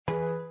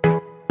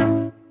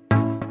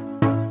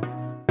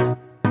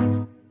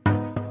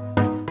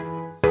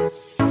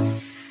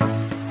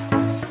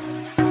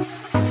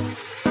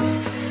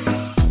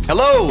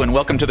Hello, and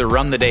welcome to the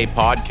Run the Day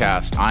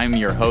podcast. I'm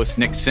your host,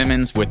 Nick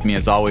Simmons. With me,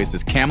 as always,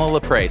 is Camila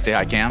Lepre. Say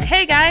hi, Cam.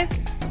 Hey, guys.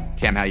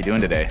 Cam, how you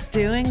doing today?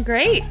 Doing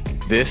great.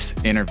 This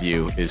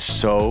interview is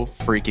so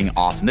freaking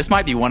awesome. This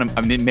might be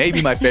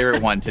maybe my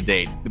favorite one to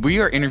date. We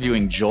are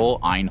interviewing Joel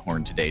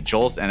Einhorn today.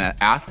 Joel's an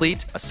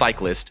athlete, a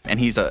cyclist, and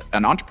he's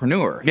an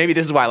entrepreneur. Maybe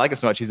this is why I like him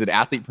so much. He's an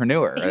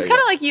athletepreneur. He's kind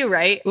of like you,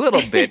 right? A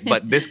little bit,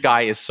 but this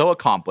guy is so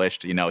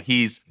accomplished. You know,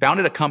 he's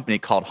founded a company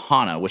called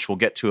HANAH, which we'll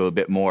get to a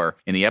bit more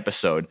in the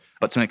episode.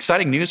 But some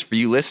exciting news for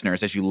you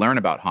listeners as you learn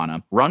about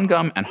HANAH.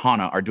 RunGum and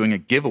HANAH are doing a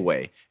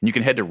giveaway, and you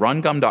can head to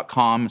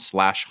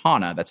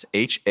rungum.com/HANAH, that's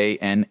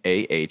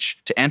HANAH,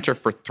 to enter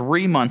for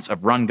 3 months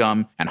of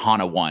RunGum and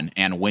HANAH One.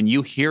 And when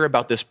you hear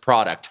about this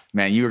product,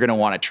 man, you're going to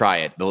want to try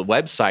it. The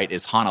website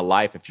is HANAH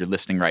Life if you're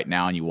listening right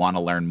now and you want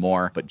to learn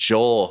more. But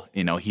Joel,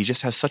 you know, he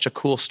just has such a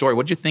cool story.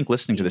 What did you think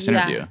listening to this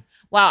interview?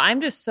 Wow,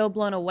 I'm just so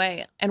blown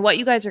away. And what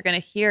you guys are going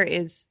to hear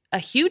is a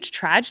huge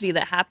tragedy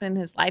that happened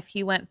in his life.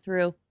 He went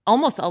through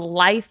almost a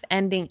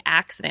life-ending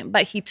accident,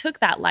 but he took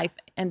that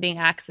life-ending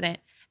accident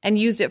and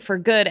used it for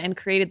good and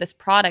created this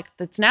product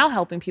that's now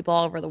helping people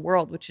all over the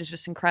world, which is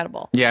just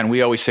incredible. Yeah, and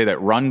we always say that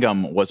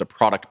RunGum was a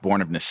product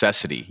born of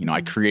necessity. You know,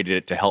 I created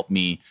it to help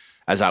me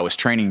as I was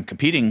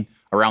competing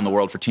around the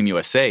world for Team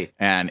USA.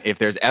 And if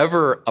there's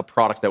ever a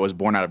product that was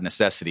born out of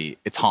necessity,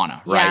 it's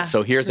HANAH, right? Yeah,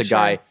 so here's a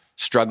guy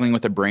struggling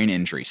with a brain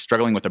injury,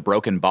 struggling with a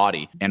broken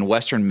body. And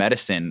Western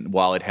medicine,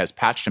 while it has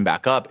patched him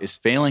back up, is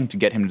failing to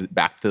get him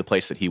back to the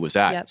place that he was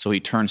at. Yep. So he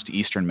turns to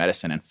Eastern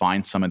medicine and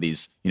finds some of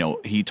these, you know,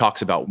 he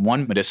talks about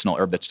one medicinal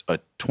herb that's a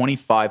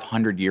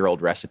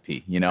 2,500-year-old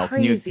recipe, you know,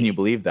 can you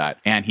believe that?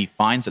 And he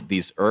finds that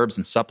these herbs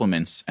and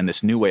supplements and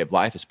this new way of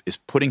life is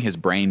putting his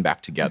brain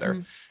back together.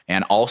 Mm-hmm.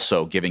 And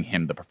also giving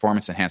him the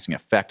performance-enhancing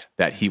effect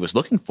that he was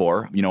looking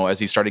for, you know, as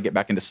he started to get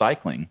back into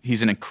cycling.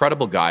 He's an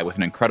incredible guy with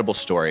an incredible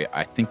story.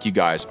 I think you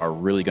guys are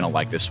really going to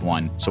like this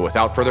one. So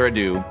without further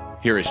ado,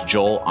 here is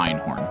Joel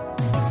Einhorn.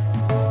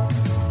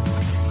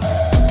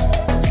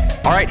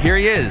 All right, here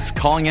he is,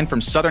 calling in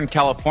from Southern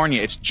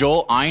California. It's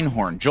Joel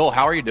Einhorn. Joel,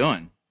 how are you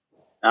doing?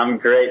 I'm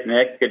great,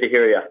 Nick. Good to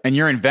hear you. And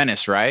you're in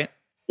Venice, right?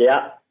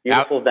 Yeah,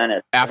 beautiful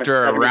Venice.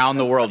 After a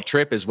round-the-world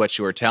trip is what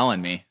you were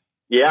telling me.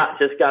 Yeah,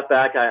 just got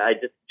back. I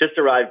just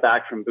arrived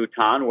back from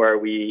Bhutan, where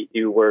we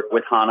do work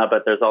with HANAH,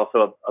 but there's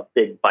also a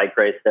big bike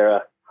race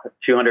there,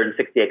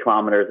 268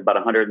 kilometers, about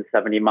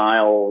 170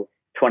 miles,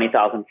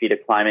 20,000 feet of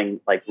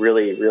climbing, like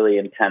really, really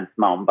intense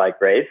mountain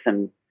bike race.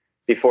 And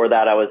before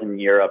that, I was in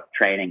Europe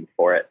training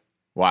for it.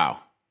 Wow.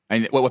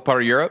 And what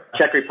part of Europe?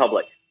 Czech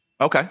Republic.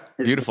 Okay.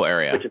 Beautiful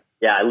area.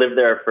 I lived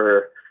there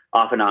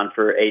off and on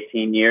for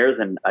 18 years,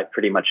 and I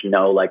pretty much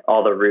know like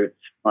all the routes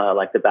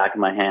like the back of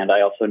my hand. I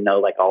also know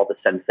like all the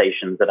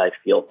sensations that I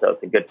feel, so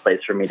it's a good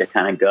place for me to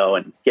kind of go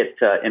and get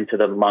into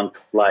the monk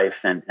life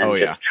and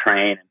just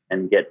train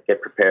and get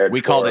prepared.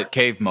 We called it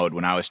cave mode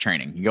when I was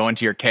training. You go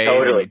into your cave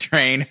and you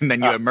train, and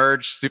then you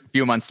emerge a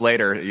few months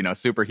later, you know,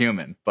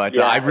 superhuman. But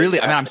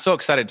I'm so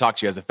excited to talk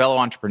to you as a fellow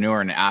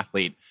entrepreneur and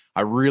athlete.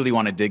 I really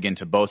want to dig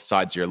into both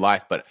sides of your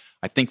life, but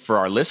I think for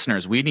our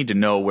listeners, we need to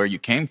know where you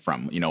came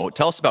from. You know,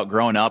 tell us about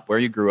growing up, where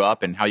you grew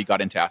up, and how you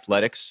got into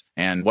athletics,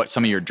 and what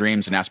some of your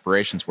dreams and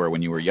aspirations were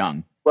when you were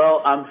young.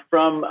 Well, I'm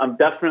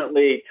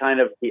definitely kind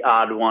of the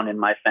odd one in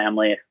my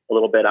family a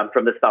little bit. I'm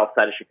from the south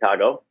side of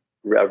Chicago,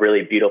 a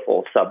really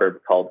beautiful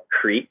suburb called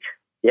Crete.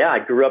 Yeah, I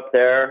grew up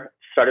there,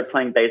 started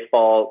playing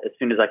baseball as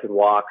soon as I could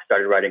walk,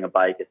 started riding a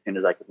bike as soon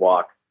as I could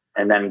walk,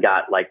 and then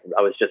I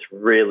was just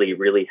really,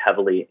 really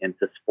heavily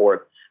into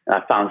sports.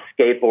 I found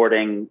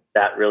skateboarding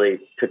that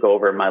really took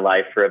over my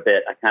life for a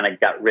bit. I kind of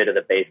got rid of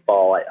the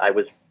baseball. I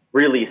was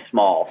really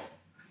small,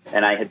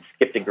 and I had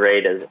skipped a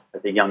grade as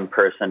a young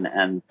person.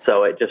 And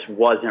so it just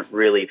wasn't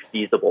really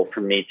feasible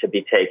for me to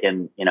be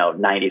taking,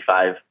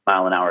 95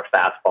 mile an hour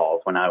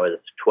fastballs when I was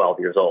 12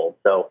 years old.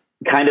 So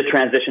kind of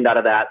transitioned out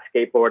of that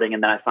skateboarding.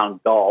 And then I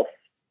found golf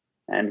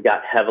and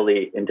got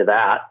heavily into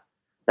that.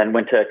 Then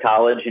went to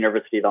college,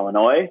 University of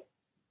Illinois,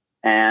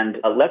 and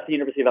I left the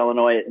University of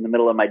Illinois in the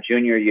middle of my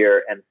junior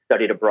year and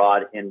studied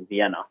abroad in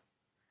Vienna.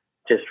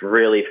 Just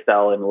really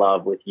fell in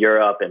love with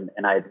Europe, and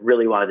I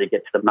really wanted to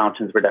get to the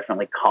mountains. Were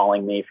definitely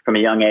calling me from a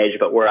young age,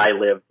 but where I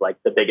lived, like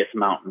the biggest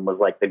mountain was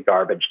like the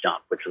garbage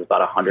dump, which was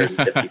about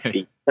 150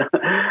 feet.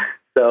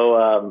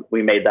 So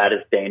we made that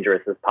as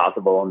dangerous as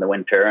possible in the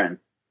winter. And,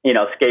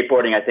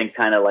 skateboarding, I think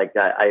kind of like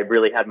I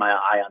really had my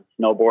eye on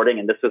snowboarding.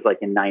 And this was like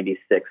in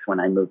 96 when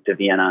I moved to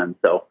Vienna. And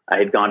so I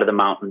had gone to the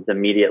mountains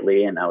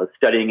immediately, and I was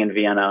studying in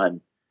Vienna and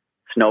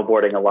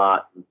snowboarding a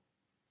lot.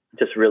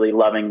 Just really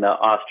loving the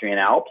Austrian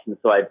Alps. And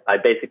so I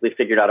basically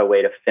figured out a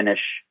way to finish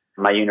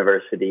my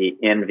university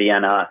in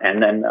Vienna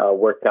and then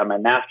worked on my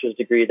master's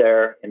degree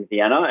there in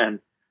Vienna. And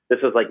this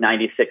was like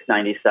 96,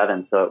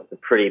 97. So it was a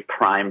pretty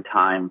prime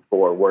time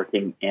for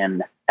working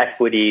in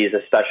equities,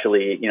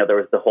 especially, there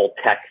was the whole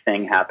tech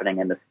thing happening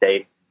in the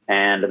States.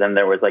 And then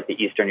there was like the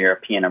Eastern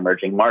European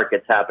emerging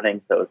markets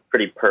happening. So it was a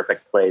pretty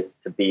perfect place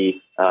to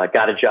be.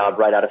 Got a job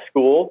right out of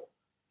school.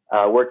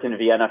 Worked in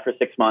Vienna for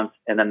 6 months,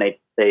 and then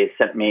they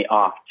sent me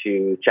off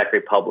to Czech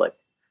Republic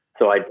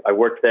So I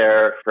worked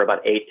there for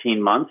about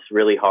 18 months,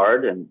 really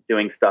hard, and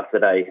doing stuff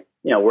that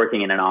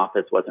working in an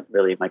office wasn't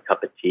really my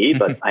cup of tea,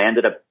 but I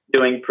ended up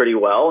doing pretty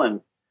well.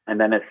 And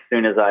then as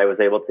soon as I was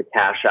able to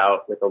cash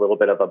out with a little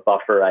bit of a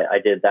buffer, I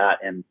did that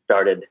and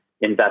started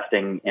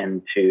investing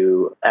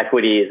into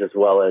equities as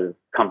well as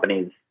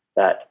companies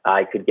that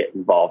I could get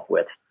involved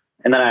with.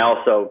 And then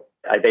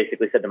I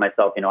basically said to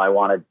myself, I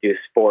want to do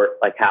sport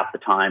like half the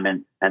time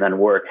and then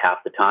work half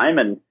the time.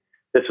 And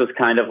this was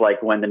kind of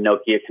like when the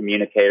Nokia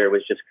communicator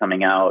was just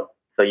coming out.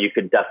 So you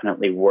could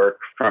definitely work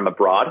from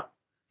abroad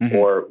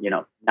or,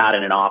 not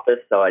in an office.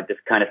 So I just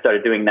kind of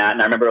started doing that.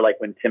 And I remember like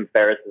when Tim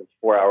Ferriss's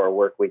 4-Hour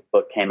Workweek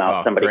book came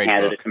out, somebody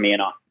handed it to me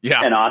in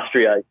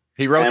Austria.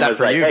 He wrote that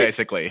for you,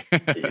 basically.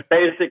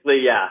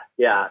 Basically,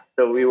 yeah.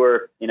 So we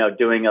were,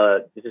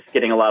 just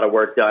getting a lot of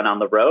work done on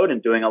the road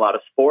and doing a lot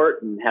of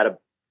sport and had a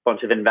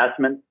bunch of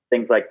investments,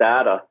 things like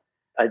that.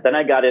 Then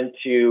I got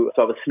so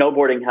I was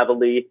snowboarding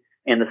heavily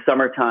in the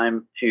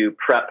summertime to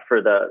prep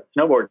for the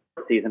snowboard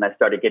season. I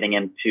started getting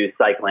into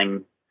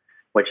cycling,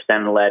 which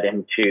then led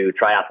into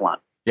triathlon.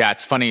 Yeah,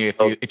 it's funny.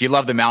 If you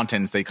love the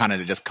mountains, they kind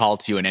of just call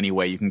to you in any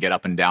way you can get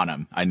up and down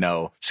them. I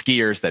know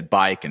skiers that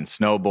bike and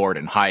snowboard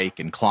and hike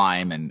and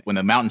climb. And when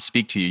the mountains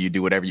speak to you, you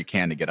do whatever you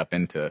can to get up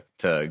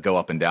to go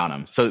up and down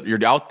them. So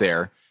you're out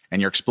there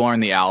and you're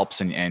exploring the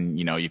Alps and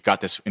you've got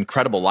this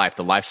incredible life,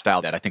 the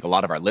lifestyle that I think a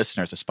lot of our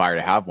listeners aspire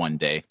to have one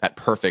day, that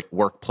perfect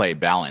work-play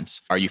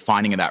balance. Are you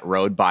finding that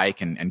road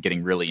bike and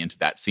getting really into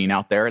that scene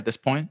out there at this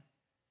point?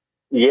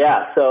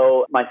 Yeah.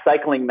 So my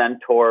cycling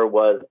mentor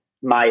was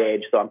my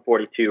age, so I'm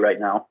 42 right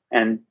now.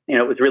 And,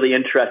 it was really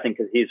interesting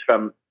because he's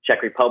from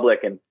Czech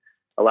Republic, and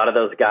a lot of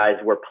those guys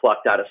were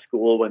plucked out of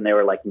school when they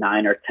were like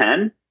 9 or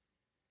 10.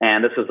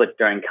 And this was like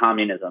during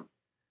communism.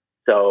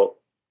 So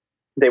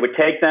they would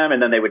take them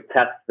and then they would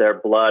test their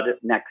blood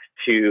next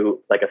to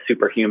like a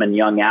superhuman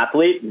young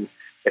athlete. And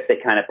if they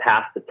kind of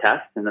passed the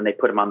test, and then they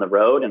put them on the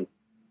road. And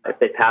if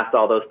they passed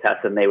all those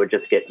tests, then they would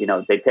just get,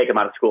 they'd take them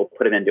out of school,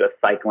 put them into a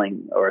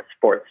cycling or a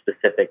sports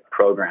specific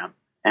program.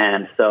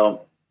 And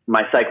so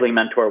my cycling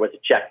mentor was a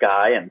Czech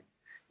guy, and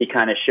he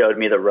kind of showed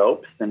me the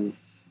ropes, and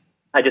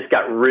I just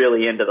got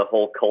really into the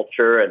whole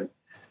culture. And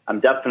I'm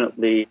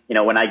definitely,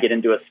 when I get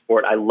into a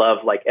sport, I love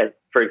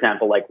for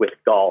example, like with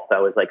golf, I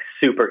was like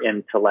super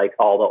into like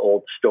all the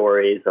old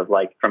stories of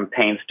like from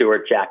Payne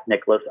Stewart, Jack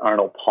Nicklaus,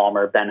 Arnold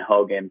Palmer, Ben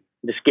Hogan,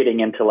 just getting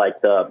into like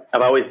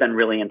I've always been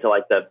really into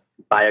like the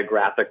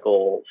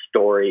biographical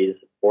stories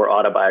or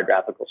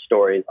autobiographical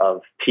stories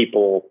of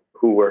people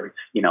who were,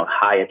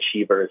 high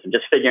achievers, and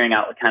just figuring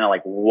out kind of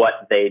like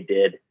what they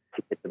did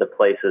to get to the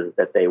places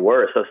that they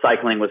were. So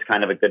cycling was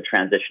kind of a good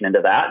transition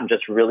into that, and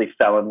just really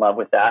fell in love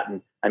with that.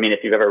 And I mean, if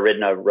you've ever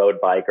ridden a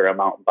road bike or a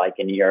mountain bike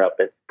in Europe,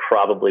 it's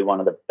probably one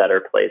of the better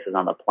places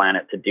on the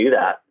planet to do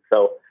that.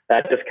 So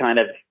that just kind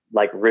of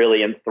like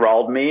really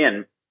enthralled me.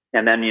 And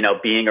then,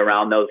 being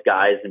around those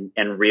guys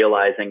and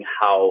realizing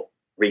how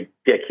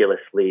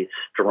ridiculously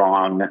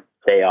strong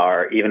they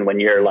are, even when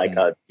you're like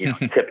a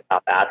tip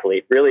top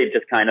athlete, really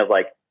just kind of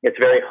like, it's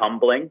very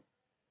humbling.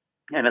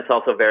 And it's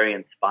also very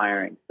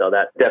inspiring. So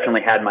that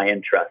definitely had my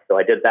interest. So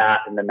I did that.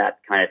 And then that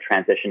kind of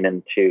transitioned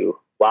into,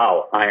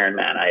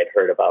 Ironman. I had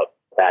heard about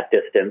that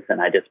distance, and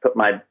I just put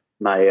my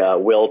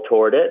will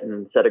toward it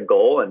and set a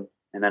goal, and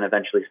then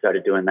eventually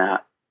started doing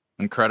that.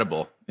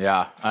 Incredible.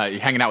 Yeah.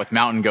 You're hanging out with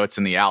mountain goats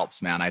in the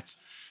Alps, man. It's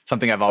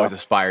something I've always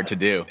aspired to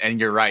do. And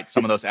you're right.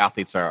 Some of those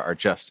athletes are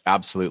just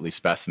absolutely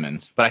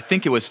specimens. But I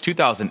think it was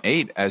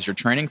 2008 as you're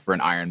training for an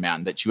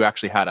Ironman that you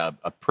actually had a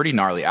pretty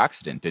gnarly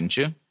accident, didn't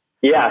you?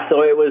 Yeah.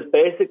 So it was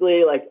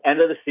basically like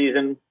end of the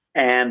season,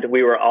 and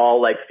we were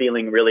all like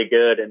feeling really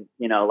good. And,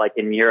 like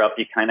in Europe,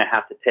 you kind of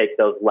have to take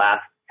those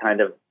last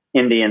kind of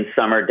Indian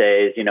summer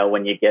days,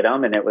 when you get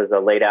them. And it was a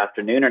late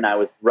afternoon, and I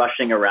was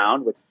rushing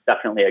around, which is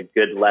definitely a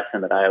good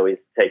lesson that I always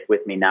take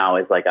with me now,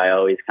 is like I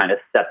always kind of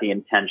set the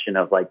intention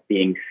of like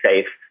being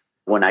safe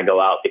when I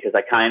go out, because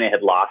I kind of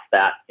had lost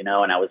that, and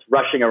I was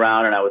rushing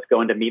around, and I was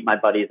going to meet my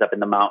buddies up in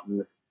the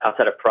mountains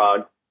outside of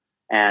Prague,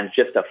 and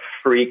just a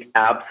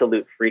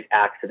absolute freak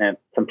accident.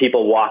 Some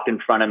people walked in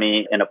front of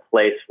me in a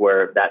place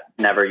where that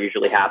never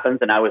usually happens.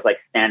 And I was like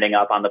standing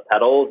up on the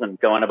pedals and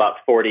going about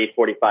 40,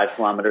 45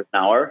 kilometers an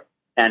hour.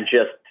 And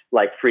just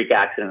like freak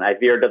accident. I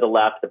veered to the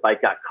left. The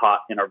bike got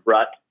caught in a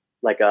rut,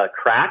 like a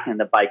crack, and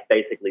the bike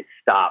basically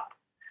stopped.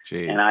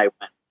 Jeez. And I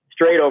went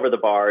straight over the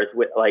bars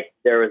with like,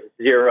 there was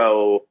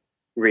zero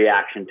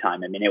reaction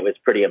time. I mean, it was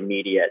pretty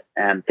immediate,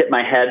 and hit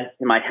my head.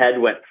 My head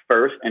went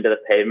first into the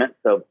pavement.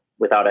 So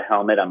without a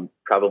helmet, I'm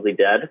probably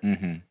dead.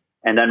 Mm-hmm.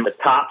 And then the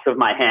tops of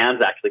my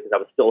hands, actually, because I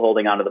was still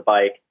holding onto the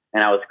bike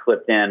and I was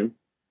clipped in,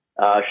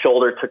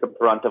 shoulder took a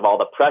brunt of all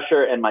the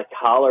pressure, and my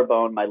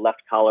collarbone, my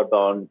left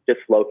collarbone,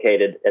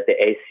 dislocated at the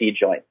AC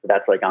joint. So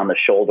that's like on the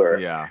shoulder.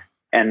 Yeah.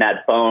 And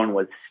that bone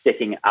was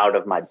sticking out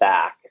of my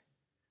back.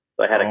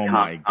 So I had Oh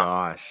my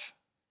gosh.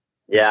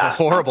 Yeah. It's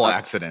a horrible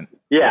accident.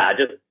 Yeah,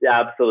 just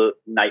absolute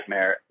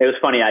nightmare. It was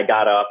funny. I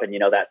got up, and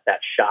that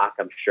shock,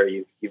 I'm sure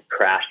you've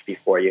crashed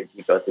before. You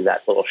go through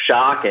that little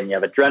shock, and you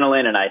have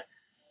adrenaline, and I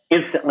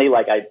instantly,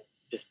 I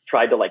just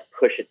tried to like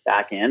push it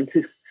back in,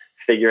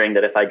 figuring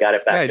that if I got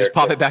it back, just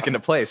pop it back into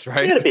place,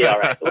 right? It'll be all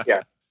right.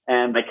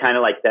 And I kind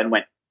of like then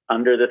went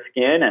under the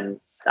skin, and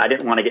I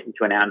didn't want to get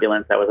into an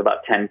ambulance. I was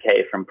about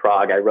 10K from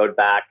Prague. I rode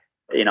back.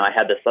 You know, I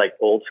had this like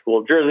old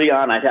school jersey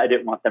on. I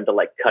didn't want them to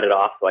like cut it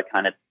off, so I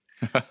kind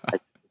of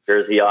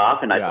jersey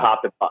off, and I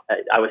popped it.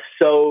 I was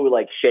so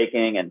like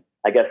shaking, and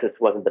I guess this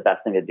wasn't the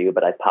best thing to do,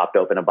 but I popped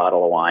open a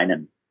bottle of wine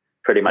and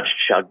pretty much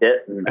chugged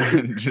it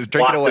and just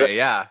drink it away.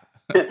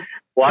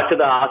 Walked to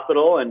the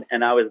hospital,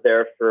 and I was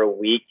there for a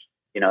week.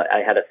 You know, I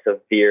had a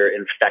severe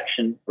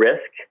infection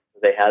risk.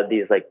 They had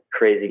these like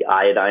crazy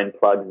iodine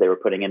plugs they were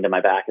putting into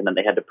my back, and then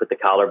they had to put the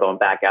collarbone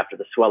back after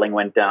the swelling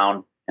went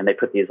down, and they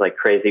put these like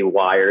crazy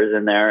wires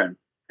in there, and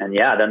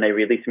then they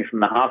released me from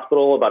the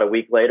hospital about a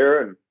week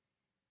later. And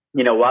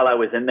you know, while I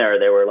was in there,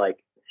 they were like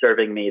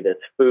serving me this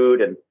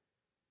food, and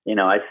you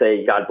know, I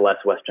say God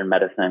bless Western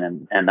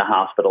medicine and the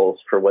hospitals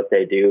for what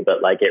they do,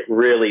 but like it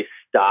really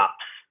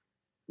stops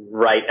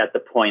right at the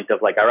point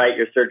of like, all right,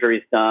 your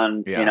surgery's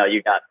done. You know,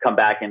 you got come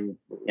back in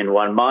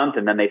 1 month,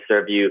 and then they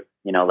serve you,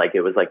 you know, like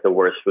it was like the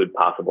worst food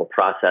possible,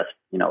 processed,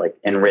 you know, like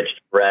enriched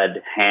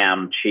bread,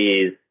 ham,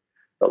 cheese,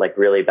 but like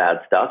really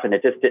bad stuff. And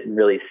it just didn't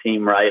really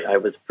seem right. I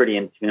was pretty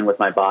in tune with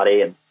my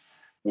body, and,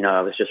 you know,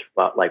 I was just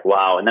like,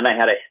 wow. And then I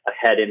had a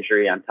head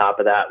injury on top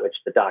of that, which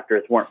the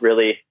doctors weren't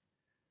really,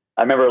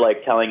 I remember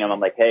like telling them, I'm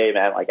like, hey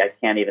man, like I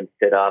can't even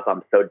sit up.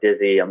 I'm so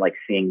dizzy. I'm like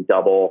seeing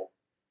double.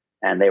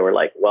 And they were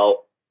like,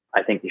 well,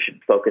 I think you should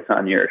focus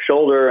on your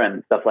shoulder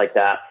and stuff like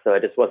that. So I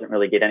just wasn't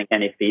really getting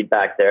any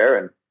feedback there.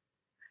 And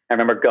I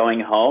remember going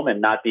home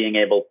and not being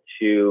able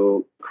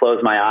to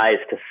close my eyes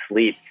to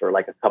sleep for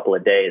like a couple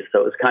of days. So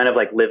it was kind of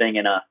like living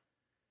in a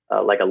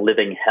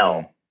living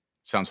hell.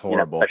 Sounds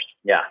horrible. You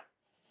know? Yeah.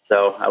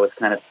 So I was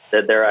kind of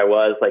I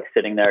was like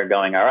sitting there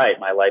going, all right,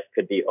 my life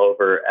could be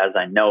over as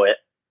I know it.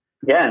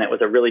 Yeah. And it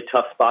was a really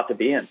tough spot to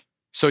be in.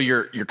 So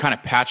you're kind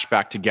of patched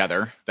back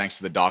together, thanks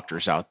to the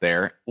doctors out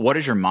there. What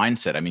is your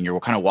mindset? I mean, you're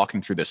kind of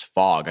walking through this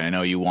fog, and I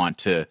know you want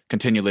to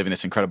continue living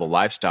this incredible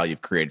lifestyle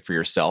you've created for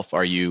yourself.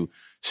 Are you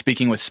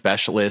speaking with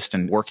specialists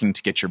and working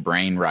to get your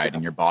brain right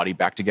and your body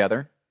back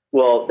together?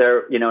 Well,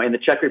 you know, in the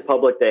Czech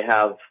Republic, they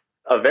have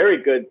a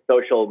very good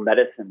social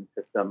medicine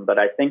system, but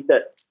I think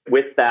that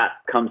with that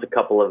comes a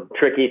couple of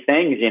tricky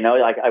things, you know,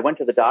 like I went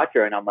to the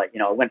doctor and I'm like, you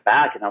know, I went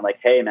back and I'm like,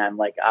 hey man,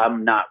 like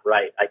I'm not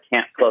right. I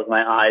can't close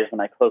my eyes. When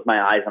I close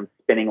my eyes, I'm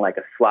spinning like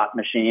a slot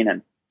machine.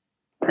 And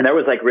there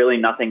was like really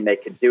nothing they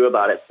could do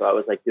about it. So I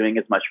was like doing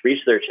as much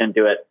research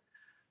into it,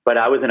 but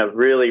I was in a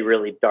really,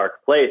 really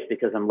dark place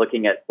because I'm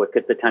looking at what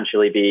could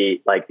potentially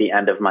be like the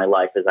end of my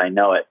life as I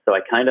know it. So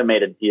I kind of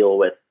made a deal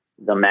with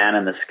the man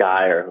in the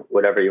sky, or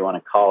whatever you want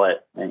to call it.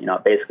 And, you know,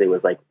 it basically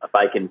was like, if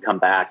I can come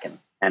back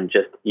and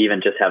just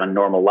have a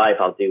normal life,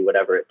 I'll do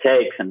whatever it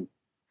takes.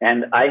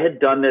 And I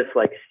had done this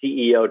like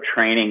CEO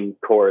training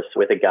course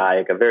with a guy,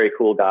 like a very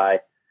cool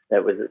guy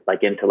that was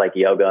like into like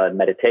yoga and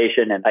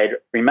meditation. And I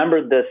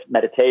remembered this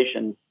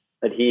meditation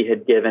that he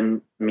had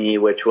given me,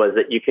 which was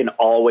that you can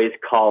always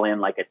call in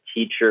like a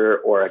teacher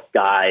or a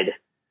guide,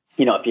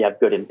 you know, if you have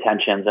good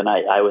intentions. And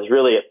I was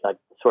really like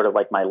sort of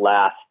like my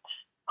last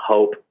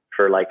hope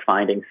for like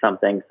finding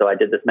something. So I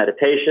did this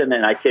meditation,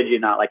 and I kid you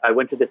not, like I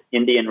went to this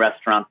Indian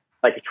restaurant,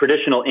 like a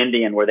traditional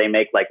Indian, where they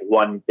make like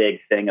one big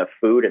thing of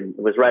food, and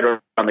it was right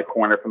around the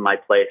corner from my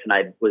place. And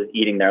I was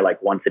eating there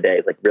like once a day.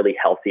 It's like really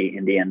healthy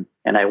Indian.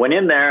 And I went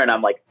in there and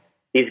I'm like,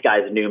 these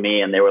guys knew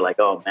me, and they were like,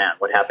 oh man,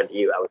 what happened to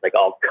you? I was like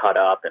all cut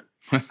up,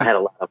 and I had a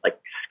lot of like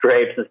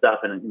scrapes and stuff,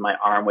 and my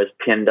arm was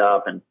pinned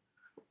up. And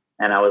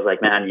I was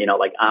like, man, you know,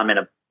 like I'm in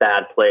a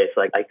bad place.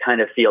 Like I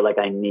kind of feel like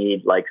I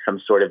need like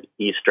some sort of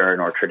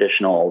Eastern or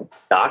traditional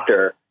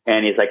doctor.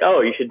 And he's like,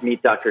 oh, you should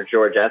meet Dr.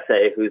 George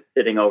Essay, who's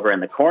sitting over in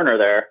the corner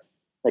there,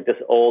 like this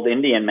old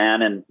Indian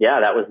man. And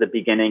yeah, that was the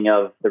beginning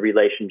of the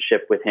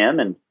relationship with him.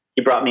 And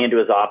he brought me into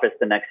his office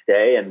the next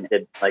day and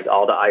did like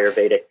all the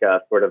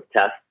Ayurvedic sort of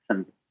tests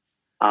and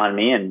on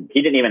me. And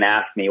he didn't even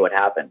ask me what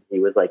happened. He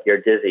was like, you're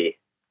dizzy.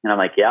 And I'm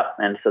like, yep.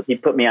 And so he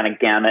put me on a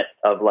gamut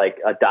of like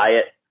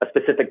a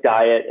specific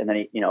diet, and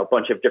then, a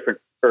bunch of different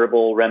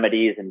herbal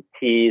remedies and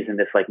teas and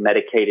this like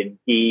medicated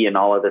ghee and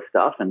all of this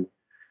stuff. And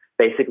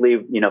basically,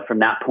 from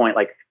that point,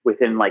 like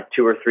within like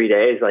 2 or 3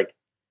 days, like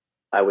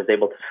I was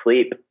able to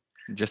sleep.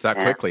 Just that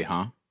quickly,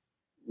 huh?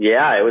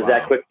 Yeah, it was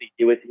that quickly.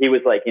 He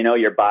was like,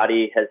 your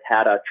body has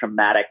had a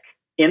traumatic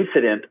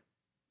incident.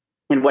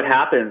 And what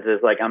happens is,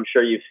 like, I'm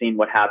sure you've seen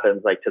what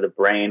happens like to the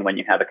brain when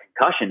you have a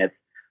concussion.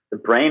 The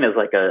brain is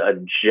like a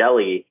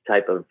jelly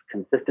type of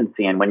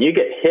consistency. And when you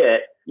get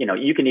hit,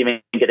 you can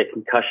even get a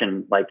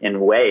concussion like in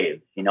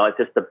waves. It's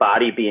just the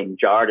body being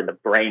jarred and the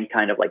brain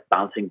kind of like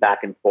bouncing back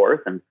and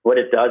forth. And what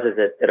it does is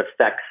it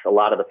affects a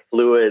lot of the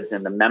fluids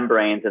and the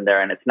membranes in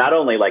there. And it's not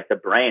only like the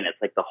brain, it's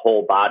like the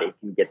whole body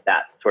can get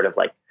that sort of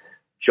like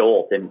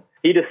jolt. And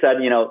he just said,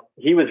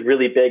 he was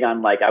really big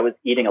on like, I was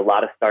eating a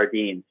lot of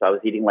sardines. So I was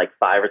eating like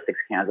 5 or 6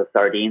 cans of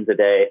sardines a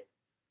day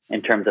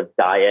in terms of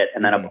diet.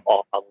 And then a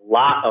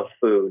lot of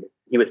food.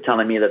 He was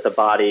telling me that the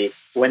body,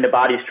 when the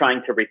body's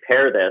trying to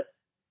repair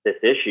this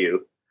issue,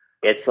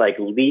 it's like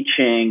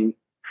leaching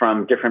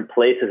from different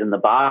places in the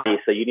body.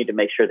 So you need to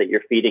make sure that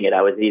you're feeding it.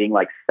 I was eating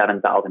like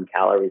 7,000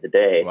 calories a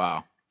day.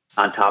 Wow.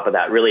 On top of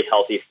that, really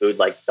healthy food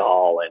like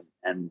dal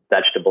and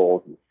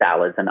vegetables and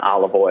salads and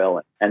olive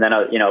oil. And then,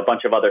 a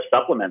bunch of other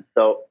supplements.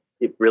 So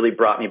it really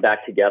brought me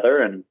back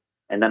together. And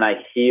then I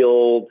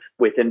healed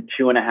within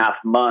 2.5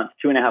 months.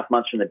 2.5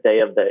 months from the day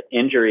of the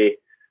injury,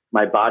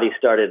 my body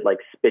started like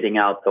spitting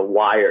out the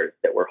wires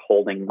that were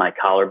holding my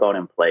collarbone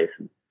in place.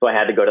 And so I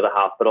had to go to the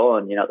hospital,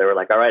 and, they were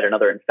like, all right,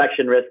 another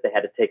infection risk. They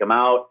had to take them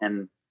out.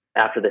 And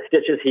after the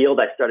stitches healed,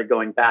 I started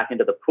going back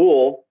into the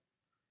pool,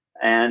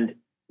 and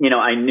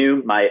I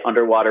knew my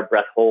underwater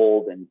breath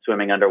hold and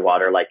swimming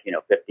underwater,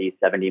 50,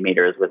 70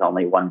 meters with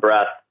only one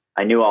breath.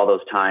 I knew all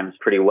those times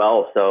pretty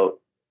well. So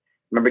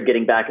I remember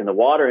getting back in the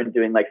water and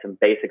doing like some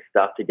basic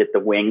stuff to get the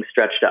wings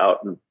stretched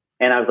out.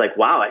 And I was like,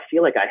 wow, I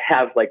feel like I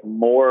have like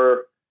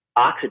more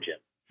oxygen,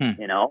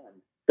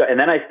 So, and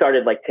then I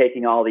started like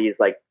taking all these,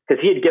 cause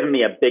he had given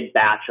me a big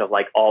batch of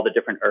like all the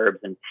different herbs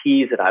and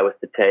teas that I was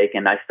to take.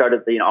 And I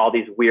started, all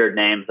these weird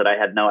names that I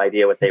had no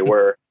idea what they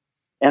were.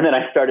 And then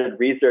I started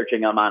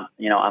researching them on,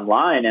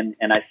 online,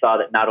 and I saw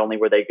that not only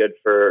were they good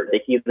for the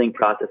healing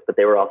process, but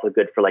they were also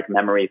good for like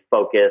memory,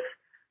 focus,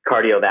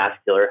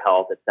 cardiovascular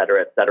health, et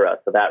cetera, et cetera.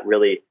 So that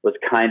really was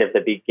kind of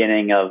the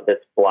beginning of this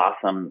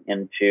blossom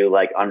into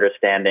like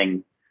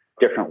understanding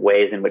different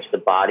ways in which the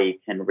body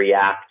can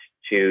react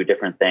to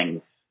different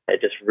things.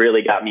 It just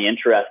really got me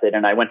interested.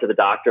 And I went to the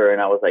doctor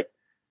and I was like,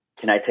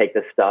 can I take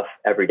this stuff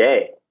every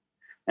day?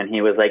 And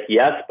he was like,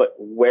 yes, but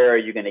where are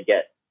you going to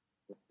get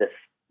this?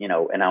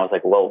 And I was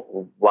like,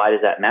 well, why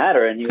does that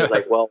matter? And he was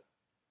like, well,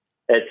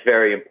 it's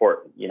very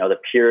important. The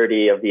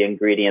purity of the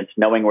ingredients,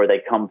 knowing where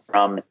they come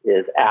from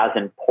is as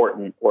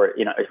important, or,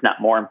 it's not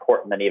more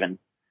important than even,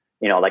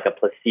 like a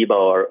placebo,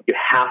 or you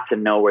have to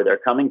know where they're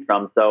coming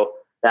from. So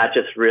that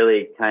just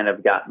really kind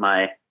of got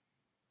my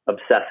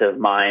obsessive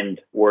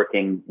mind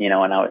working,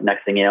 and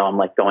next thing you know, I'm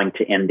like going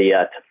to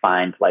India to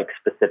find like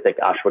specific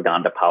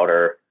ashwagandha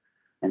powder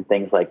and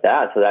things like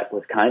that. So that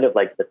was kind of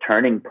like the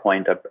turning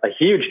point, a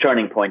huge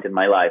turning point in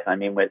my life. I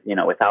mean,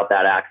 without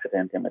that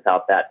accident and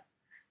without that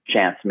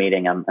chance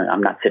meeting, I'm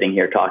not sitting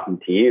here talking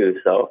to you.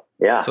 So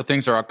yeah. So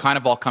things are kind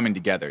of all coming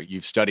together.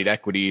 You've studied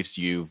equities,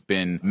 you've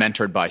been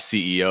mentored by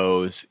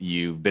CEOs,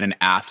 you've been an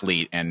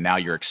athlete, and now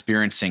you're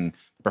experiencing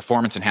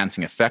performance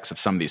enhancing effects of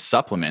some of these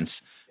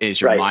supplements. Is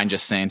your mind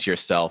just saying to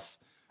yourself,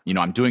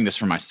 I'm doing this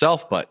for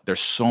myself, but there's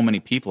so many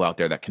people out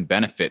there that can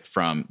benefit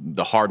from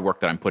the hard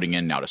work that I'm putting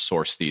in now to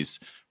source these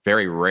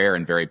very rare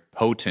and very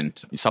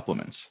potent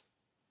supplements?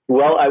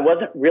 Well, I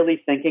wasn't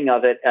really thinking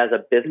of it as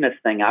a business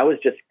thing. I was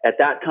just, at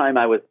that time,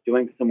 I was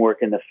doing some work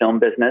in the film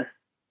business,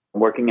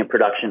 working in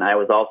production. I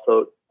was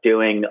also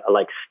doing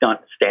like stunt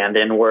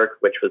stand-in work,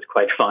 which was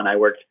quite fun. I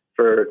worked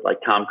for like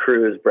Tom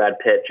Cruise, Brad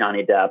Pitt,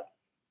 Johnny Depp.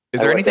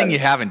 Is there anything you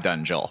haven't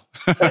done, Joel?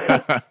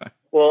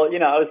 Well, it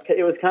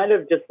was kind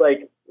of just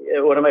like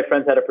one of my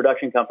friends had a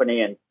production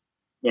company, and,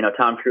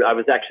 Tom Cruise, I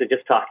was actually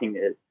just talking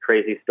a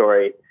crazy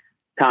story.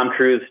 Tom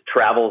Cruise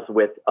travels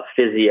with a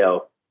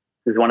physio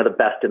who's one of the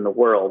best in the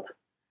world.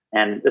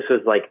 And this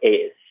was like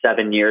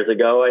 7 years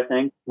ago, I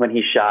think, when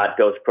he shot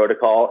Ghost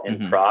Protocol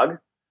in Prague.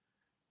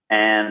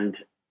 And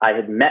I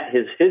had met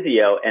his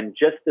physio. And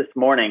just this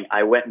morning,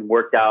 I went and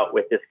worked out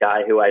with this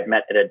guy who I'd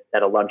met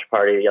at a lunch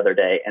party the other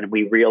day. And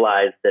we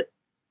realized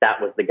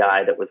that was the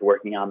guy that was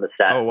working on the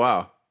set. Oh,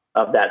 wow.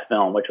 Of that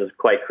film, which was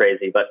quite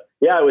crazy. But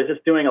yeah, I was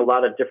just doing a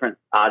lot of different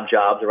odd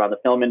jobs around the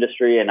film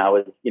industry, and I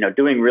was,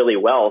 doing really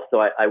well. So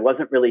I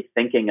wasn't really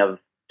thinking of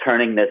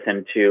turning this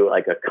into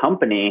like a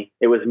company.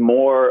 It was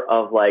more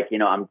of like,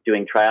 I'm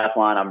doing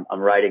triathlon, I'm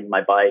riding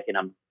my bike, and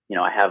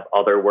I have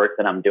other work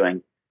that I'm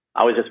doing.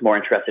 I was just more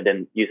interested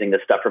in using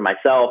this stuff for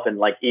myself. And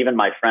like, even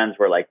my friends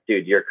were like,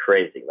 dude, you're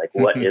crazy. Like,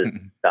 what is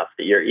stuff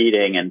that you're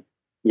eating? And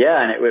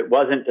yeah, and it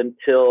wasn't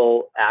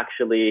until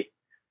actually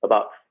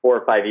about 4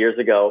 or 5 years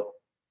ago,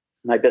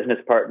 my business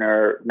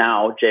partner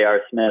now,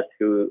 J.R. Smith,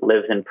 who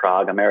lives in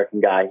Prague,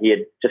 American guy, he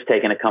had just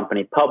taken a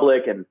company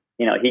public, and,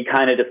 he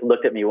kind of just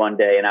looked at me one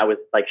day, and I was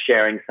like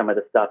sharing some of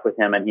the stuff with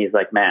him. And he's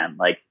like, man,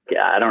 like,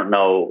 I don't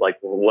know like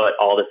what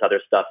all this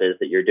other stuff is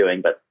that you're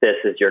doing, but this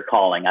is your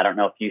calling. I don't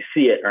know if you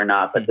see it or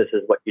not, but this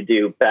is what you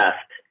do best.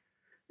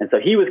 And so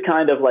he was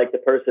kind of like the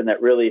person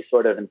that really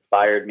sort of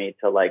inspired me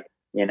to like,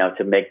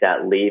 to make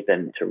that leap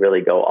and to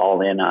really go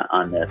all in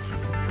on this.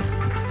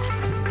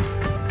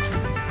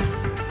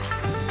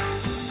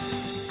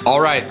 All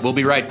right, we'll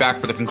be right back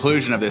for the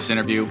conclusion of this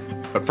interview.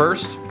 But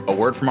first, a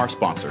word from our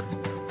sponsor.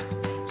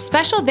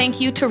 Special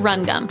thank you to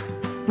Run Gum.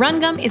 Run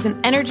Gum is an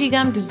energy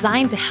gum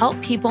designed to help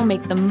people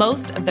make the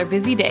most of their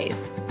busy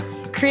days.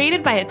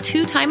 Created by a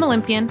 2-time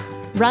Olympian,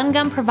 Run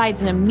Gum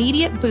provides an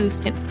immediate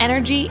boost in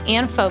energy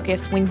and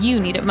focus when you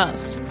need it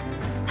most.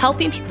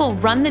 Helping people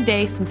run the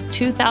day since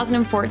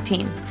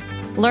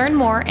 2014. Learn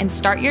more and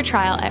start your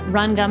trial at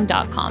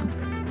rungum.com.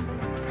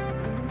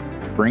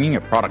 bringing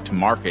a product to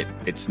market,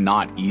 it's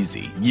not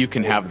easy. You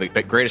can have the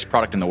greatest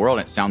product in the world,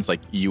 and it sounds like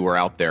you were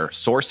out there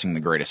sourcing the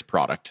greatest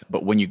product.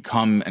 But when you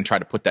come and try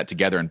to put that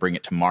together and bring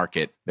it to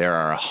market, there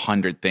are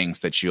 100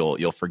 things that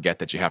you'll forget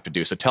that you have to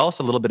do. So tell us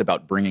a little bit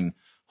about bringing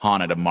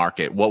HANAH to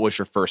market. What was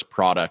your first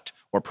product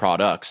or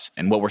products,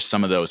 and what were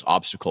some of those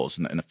obstacles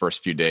in the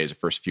first few days or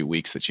first few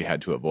weeks that you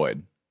had to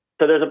avoid?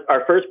 So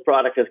our first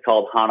product is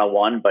called HANAH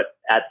 1, but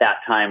at that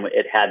time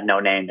it had no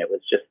name. It was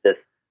just this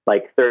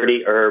like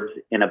 30 herbs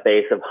in a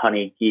base of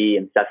honey, ghee,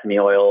 and sesame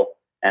oil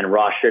and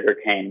raw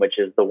sugarcane, which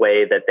is the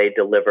way that they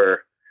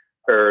deliver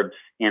herbs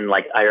in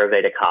like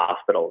Ayurvedic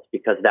hospitals,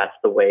 because that's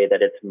the way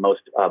that it's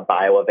most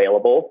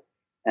bioavailable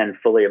and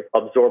fully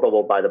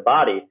absorbable by the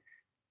body.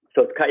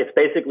 So it's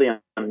basically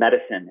a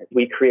medicine.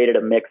 We created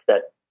a mix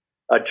that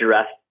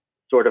addressed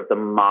sort of the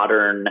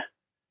modern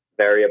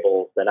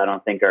variables that I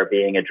don't think are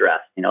being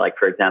addressed. Like,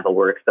 for example,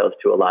 we're exposed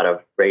to a lot of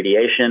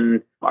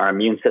radiation. Our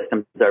immune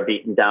systems are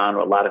beaten down,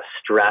 a lot of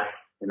stress,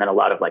 and then a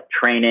lot of like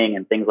training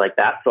and things like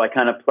that. So I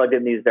kind of plugged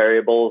in these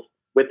variables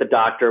with the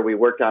doctor. We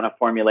worked on a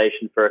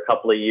formulation for a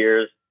couple of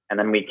years, and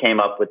then we came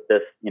up with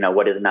this,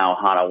 what is now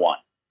HANAH 1.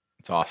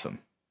 It's awesome.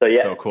 So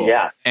yeah, so cool.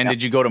 Yeah. And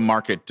did you go to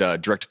market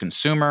direct to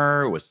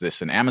consumer? Was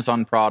this an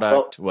Amazon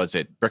product? Was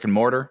it brick and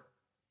mortar?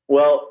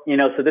 Well,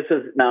 so this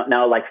is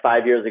now like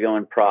 5 years ago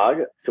in Prague.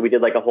 So we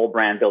did like a whole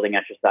brand building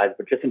exercise.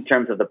 But just in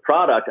terms of the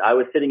product, I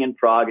was sitting in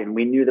Prague and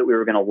we knew that we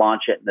were going to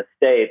launch it in the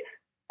States.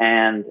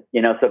 And,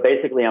 so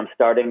basically I'm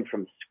starting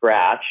from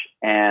scratch.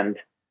 And,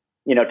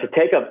 to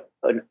take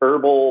an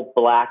herbal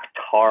black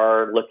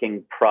tar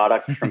looking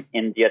product from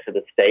India to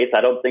the States,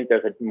 I don't think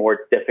there's a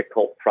more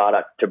difficult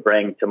product to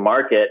bring to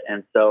market.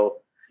 And so,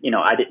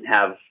 I didn't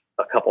have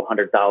a couple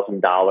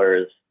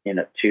 $100,000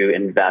 to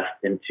invest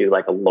into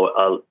like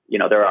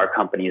there are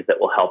companies that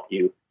will help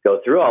you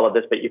go through all of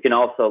this, but you can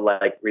also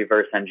like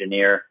reverse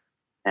engineer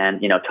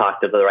and,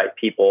 talk to the right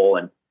people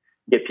and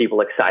get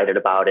people excited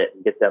about it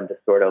and get them to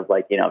sort of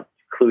like,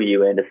 clue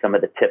you into some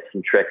of the tips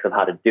and tricks of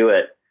how to do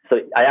it. So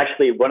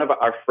one of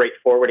our freight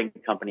forwarding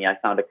company, I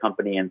found a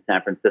company in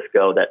San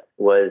Francisco that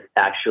was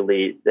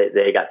actually,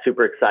 they got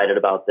super excited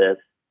about this.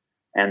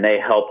 And they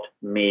helped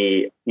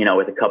me,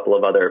 with a couple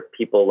of other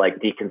people, like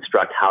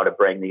deconstruct how to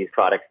bring these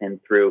products in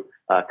through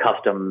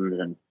customs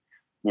and,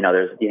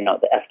 there's, the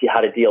FDA, how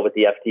to deal with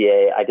the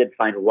FDA. I did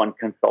find one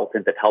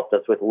consultant that helped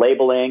us with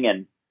labeling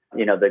and,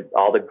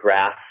 all the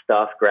grass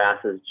stuff. Grass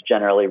is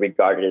generally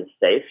regarded as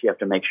safe. You have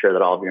to make sure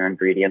that all of your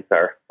ingredients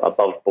are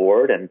above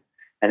board. And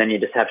then you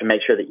just have to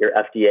make sure that you're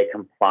FDA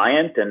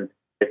compliant. And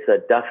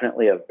it's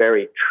definitely a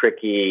very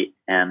tricky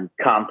and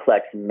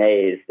complex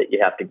maze that you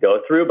have to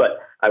go through. But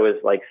I was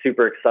like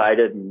super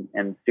excited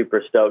and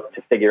super stoked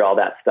to figure all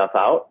that stuff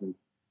out. And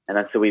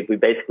then so we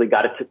basically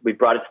we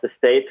brought it to the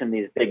States in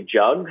these big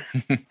jugs.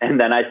 And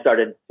then I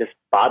started just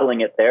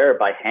bottling it there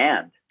by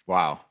hand.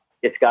 Wow.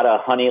 It's got a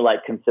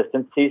honey-like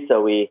consistency.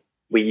 So we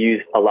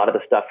used a lot of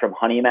the stuff from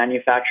honey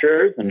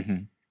manufacturers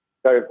and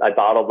I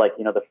bottled like,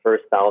 the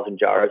first 1,000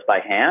 jars by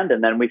hand.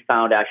 And then we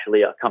found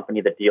actually a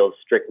company that deals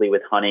strictly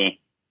with honey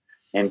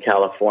in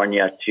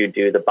California to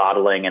do the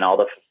bottling and all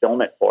the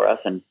fulfillment for us.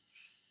 And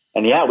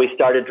yeah, we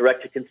started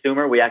direct to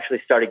consumer. We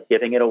actually started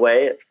giving it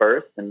away at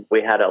first. And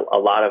we had a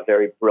lot of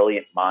very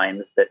brilliant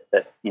minds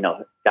that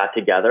got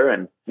together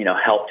and,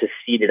 helped to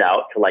seed it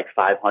out to like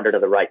 500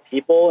 of the right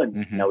people.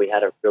 And, we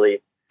had a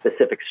really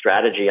specific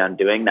strategy on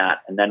doing that.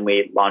 And then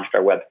we launched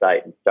our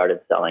website and started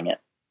selling it.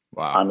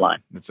 Wow. Online.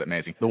 That's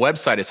amazing. The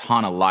website is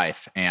HANAH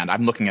Life, and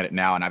I'm looking at it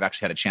now, and I've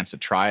actually had a chance to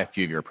try a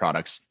few of your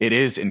products. It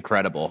is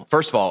incredible.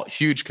 First of all,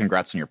 huge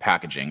congrats on your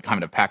packaging.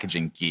 I'm a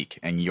packaging geek,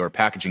 and your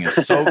packaging is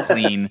so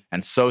clean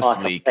and so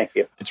awesome. sleek. Thank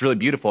you. It's really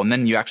beautiful. And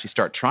then you actually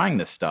start trying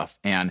this stuff,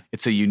 and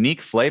it's a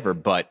unique flavor,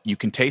 but you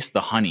can taste the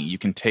honey. You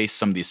can taste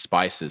some of these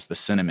spices, the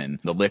cinnamon,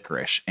 the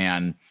licorice,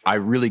 and I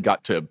really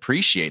got to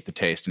appreciate the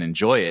taste and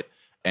enjoy it.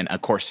 And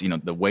of course,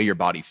 the way your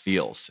body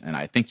feels. And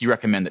I think you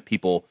recommend that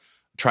people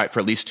try it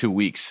for at least 2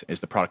 weeks is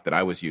the product that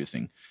I was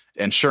using.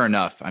 And sure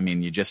enough, I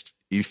mean,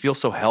 you feel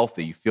so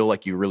healthy. You feel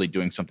like you're really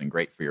doing something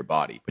great for your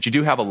body. But you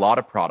do have a lot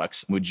of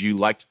products. Would you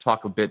like to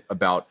talk a bit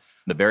about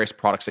the various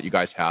products that you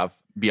guys have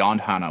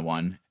beyond HANAH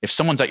 1? If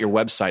someone's at your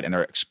website and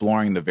they're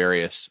exploring the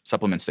various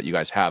supplements that you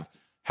guys have,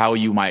 how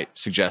you might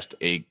suggest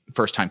a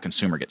first-time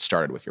consumer get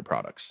started with your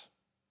products?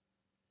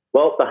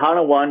 Well, the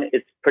HANAH 1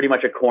 is pretty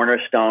much a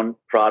cornerstone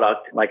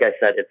product. Like I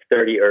said, it's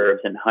 30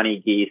 herbs and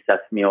honey, ghee,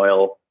 sesame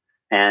oil.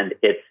 And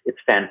it's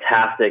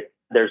fantastic.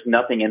 There's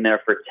nothing in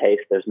there for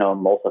taste. There's no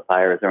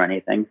emulsifiers or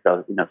anything.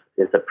 So,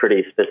 it's a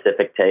pretty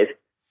specific taste.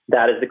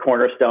 That is the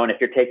cornerstone. If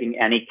you're taking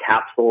any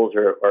capsules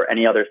or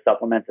any other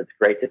supplements, it's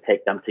great to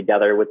take them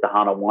together with the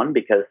HANAH 1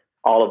 because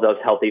all of those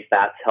healthy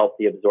fats help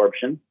the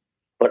absorption.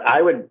 But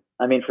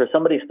for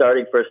somebody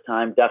starting first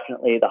time,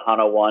 definitely the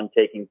HANAH 1,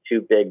 taking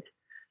 2 big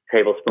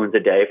tablespoons a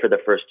day for the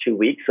first 2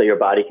 weeks so your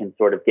body can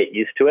sort of get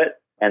used to it.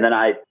 And then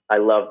I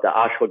love the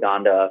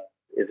ashwagandha.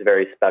 Is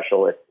very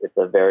special. It's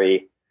a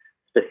very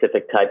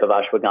specific type of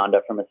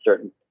ashwagandha from a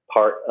certain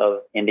part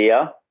of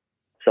India.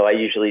 So I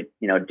usually,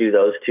 do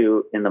those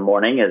 2 in the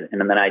morning, and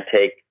then I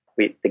take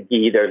The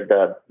ghee, there's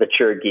the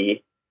mature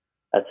ghee.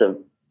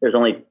 There's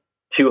only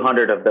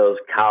 200 of those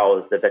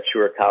cows, the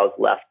mature cows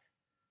left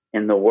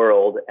in the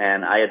world.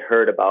 And I had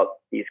heard about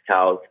these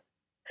cows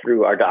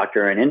through our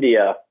doctor in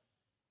India.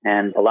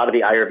 And a lot of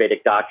the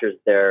Ayurvedic doctors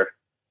there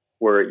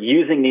were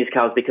using these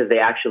cows because they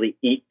actually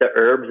eat the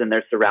herbs in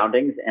their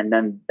surroundings. And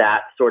then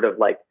that sort of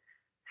like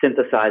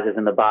synthesizes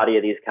in the body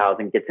of these cows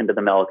and gets into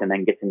the milk and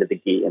then gets into the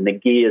ghee. And the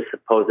ghee is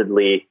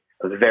supposedly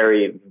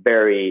very,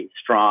 very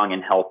strong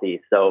and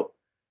healthy. So,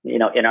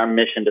 in our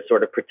mission to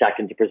sort of protect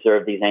and to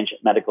preserve these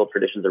ancient medical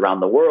traditions around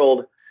the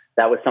world,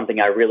 that was something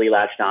I really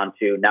latched on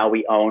to. Now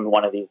we own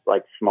one of these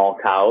like small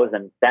cows,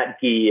 and that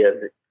ghee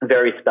is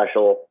very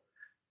special.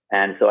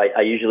 And so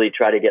I usually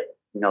try to get,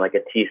 like a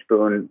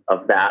teaspoon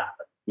of that,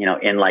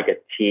 in like a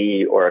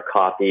tea or a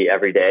coffee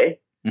every day.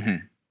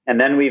 Mm-hmm. And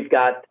then we've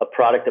got a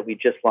product that we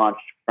just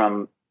launched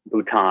from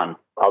Bhutan.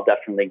 I'll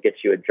definitely get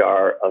you a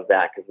jar of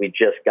that because we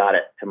just got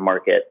it to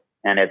market,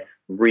 and it's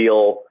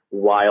real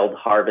wild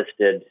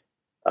harvested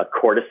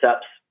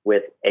cordyceps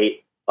with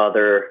 8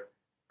 other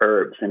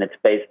herbs. And it's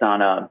based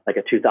on a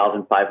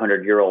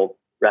 2,500-year-old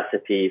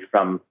recipe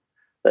from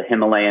the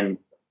Himalayan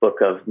book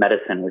of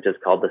medicine, which is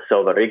called the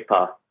Sova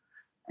Rigpa.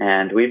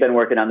 And we've been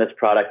working on this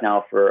product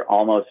now for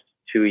almost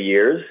 2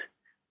 years.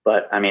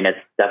 But I mean, it's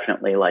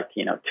definitely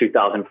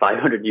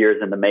 2,500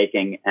 years in the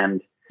making.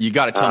 And you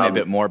got to tell me a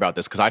bit more about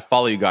this, because I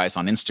follow you guys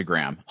on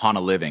Instagram,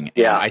 HANAH Living.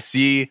 And I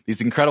see these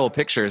incredible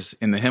pictures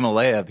in the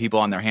Himalaya, people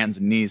on their hands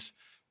and knees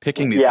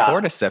picking these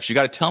cordyceps. You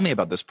got to tell me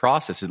about this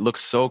process. It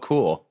looks so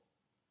cool.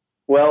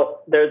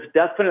 Well, there's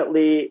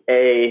definitely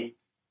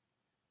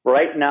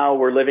right now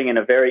we're living in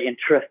a very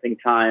interesting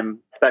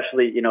time,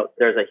 especially,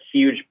 there's a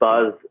huge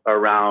buzz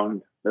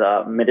around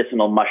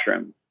medicinal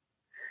mushrooms.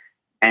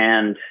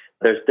 And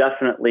there's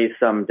definitely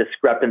some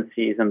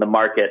discrepancies in the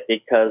market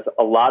because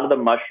a lot of the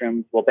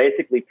mushrooms, well,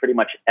 basically pretty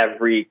much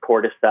every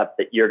cordyceps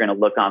that you're going to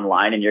look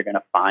online and you're going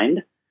to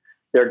find,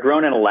 they're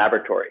grown in a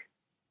laboratory.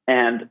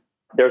 And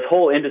there's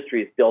whole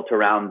industries built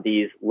around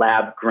these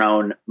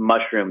lab-grown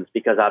mushrooms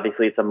because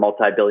obviously it's a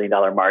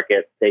multi-billion-dollar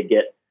market. They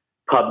get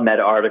PubMed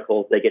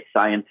articles, they get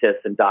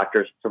scientists and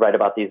doctors to write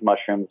about these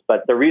mushrooms.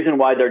 But the reason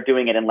why they're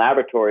doing it in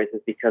laboratories is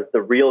because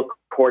the real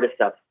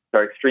cordyceps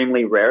are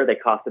extremely rare. They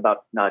cost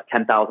about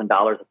 $10,000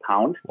 a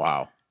pound.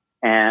 Wow.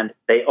 And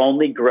they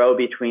only grow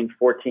between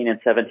 14 and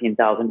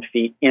 17,000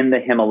 feet in the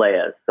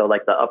Himalayas. So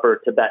like the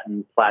upper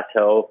Tibetan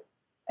plateau,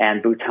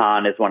 and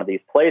Bhutan is one of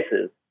these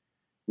places.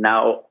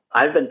 Now,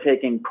 I've been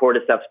taking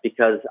cordyceps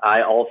because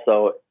I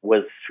also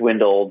was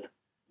swindled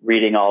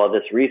reading all of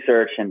this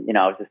research and,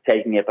 I was just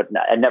taking it, but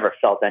I never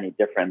felt any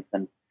difference.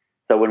 And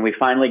so when we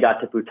finally got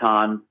to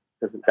Bhutan,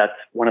 because that's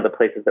one of the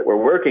places that we're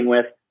working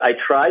with, I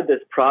tried this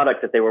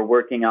product that they were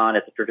working on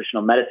at the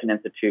Traditional Medicine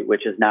Institute,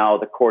 which is now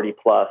the Cordy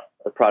Plus,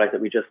 the product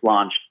that we just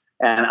launched.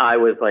 And I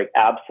was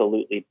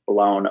absolutely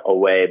blown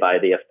away by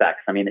the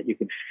effects. I mean, that you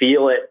could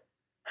feel it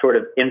sort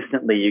of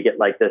instantly. You get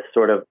this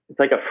sort of, it's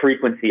like a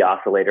frequency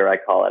oscillator, I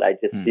call it. I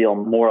just feel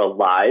more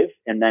alive.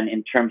 And then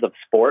in terms of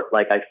sport,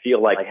 I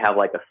feel like I have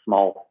a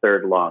small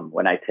third lung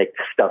when I take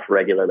this stuff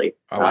regularly.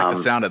 I like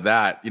the sound of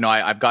that.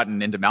 I've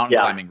gotten into mountain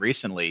climbing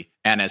recently,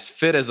 and as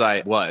fit as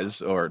I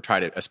was or try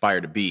to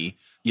aspire to be,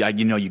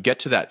 you get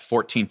to that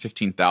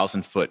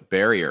 15,000 foot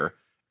barrier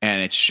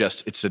and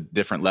it's a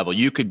different level.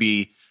 You could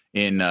be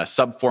in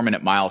sub 4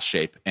 minute mile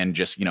shape and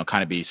just,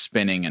 kind of be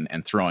spinning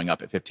and throwing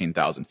up at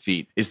 15,000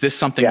 feet. Is this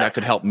something that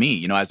could help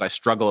me? As I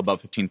struggle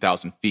above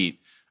 15,000 feet,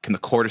 can the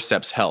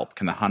cordyceps help?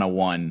 Can the HANAH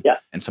 1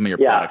 and some of your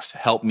products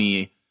help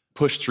me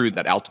push through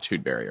that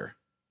altitude barrier?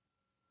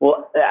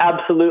 Well,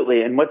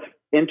 absolutely. And what's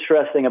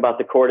interesting about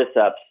the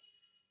cordyceps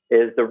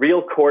is the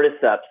real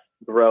cordyceps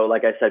grow,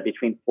 like I said,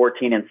 between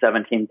 14 and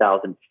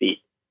 17,000 feet.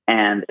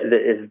 And it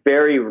is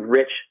very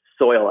rich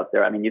soil up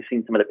there. I mean, you've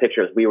seen some of the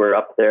pictures. We were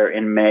up there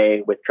in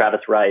May with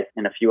Travis Rice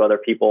and a few other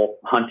people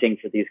hunting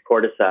for these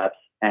cordyceps.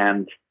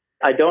 And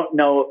I don't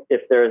know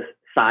if there's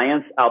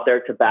science out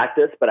there to back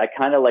this, but I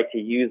kind of like to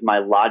use my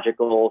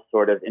logical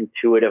sort of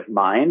intuitive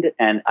mind.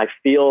 And I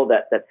feel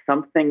that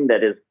something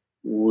that is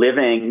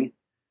living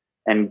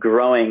and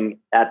growing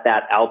at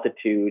that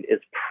altitude is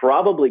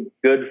probably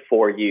good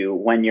for you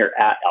when you're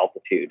at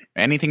altitude.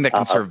 Anything that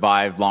can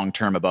survive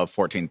long-term above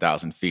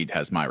 14,000 feet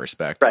has my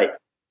respect. Right.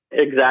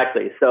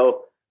 Exactly.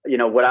 So,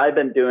 what I've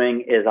been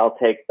doing is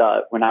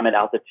when I'm at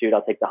altitude,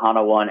 I'll take the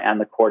HANAH 1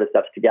 and the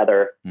cordyceps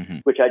together,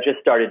 which I just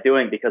started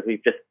doing because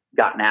we've just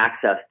gotten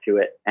access to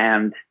it.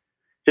 And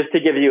just to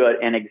give you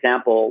an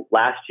example,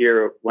 last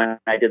year when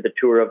I did the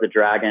Tour of the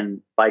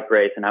Dragon bike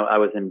race, and I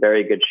was in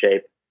very good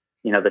shape,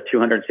 the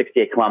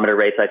 268 kilometer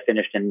race, I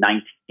finished in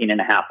 19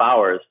 and a half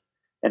hours,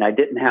 and I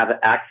didn't have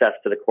access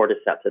to the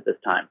cordyceps at this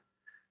time.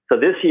 So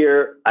this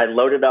year, I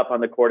loaded up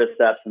on the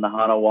cordyceps and the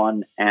HANAH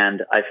 1,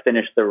 and I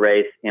finished the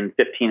race in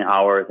 15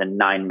 hours and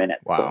 9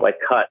 minutes. Wow. So I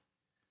cut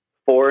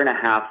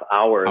 4.5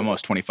 hours.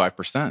 Almost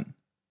 25%.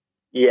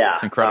 Yeah.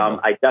 It's incredible.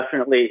 I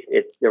definitely,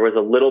 there was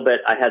a little bit,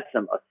 I had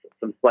some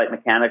slight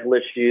mechanical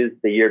issues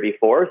the year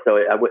before. So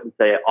I wouldn't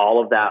say all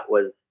of that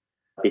was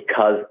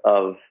because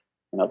of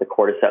the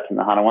cordyceps and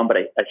the HANAH one, but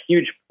a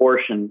huge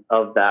portion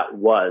of that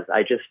was,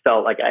 I just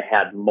felt like I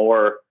had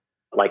more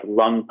like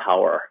lung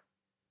power.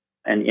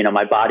 And,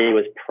 my body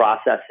was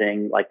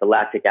processing like the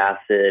lactic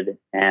acid,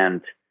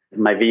 and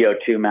my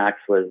VO2 max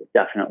was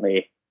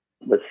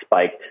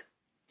spiked.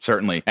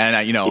 Certainly.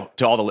 And,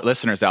 to all the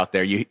listeners out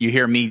there, you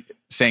hear me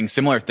saying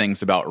similar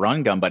things about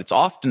Run Gum, but it's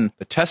often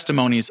the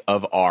testimonies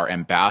of our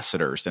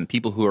ambassadors and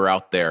people who are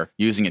out there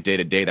using it day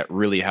to day that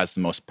really has the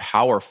most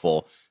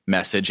powerful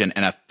message. And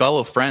a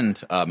fellow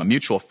friend, a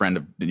mutual friend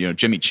of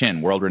Jimmy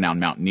Chin, world-renowned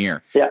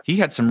mountaineer, he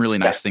had some really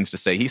nice things to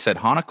say. He said,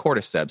 HANAH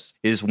Cordyceps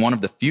is one of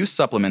the few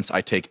supplements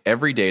I take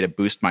every day to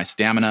boost my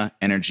stamina,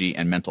 energy,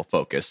 and mental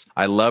focus.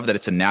 I love that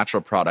it's a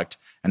natural product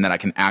and that I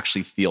can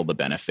actually feel the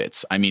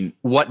benefits. I mean,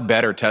 what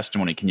better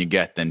testimony can you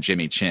get than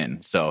Jimmy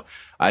Chin? So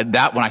when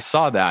I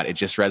saw that, it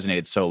just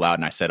resonated so loud.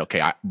 And I said,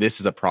 okay, this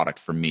is a product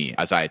for me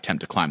as I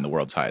attempt to climb the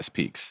world's highest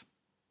peaks.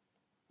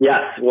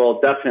 Yes,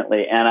 well,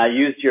 definitely. And I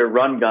used your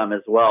Run Gum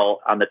as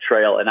well on the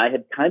trail. And I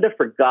had kind of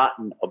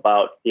forgotten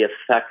about the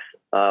effects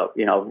of,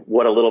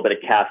 what a little bit of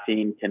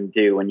caffeine can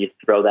do when you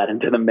throw that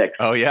into the mix.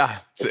 Oh, yeah.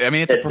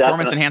 It's a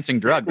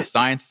performance-enhancing drug. The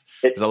science,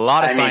 there's a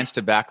lot of science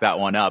to back that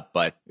one up.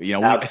 But,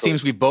 it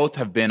seems we both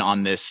have been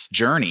on this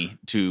journey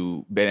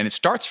and it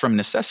starts from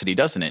necessity,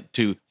 doesn't it?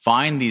 To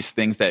find these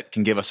things that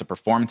can give us a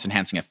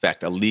performance-enhancing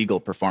effect, a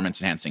legal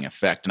performance-enhancing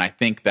effect. And I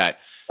think that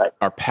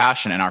our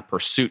passion and our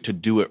pursuit to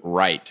do it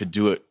right, to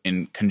do it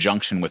in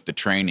conjunction with the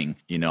training,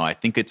 I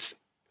think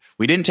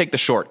we didn't take the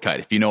shortcut,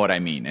 if you know what I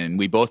mean. And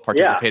we both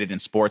participated in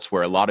sports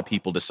where a lot of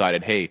people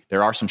decided, hey,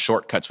 there are some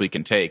shortcuts we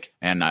can take.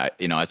 And,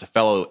 as a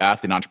fellow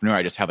athlete and entrepreneur,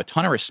 I just have a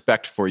ton of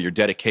respect for your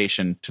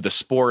dedication to the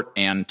sport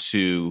and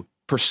to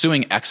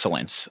pursuing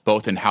excellence,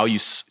 both in how you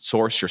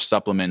source your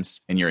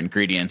supplements and your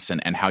ingredients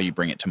and how you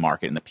bring it to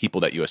market and the people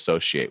that you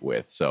associate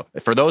with. So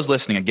for those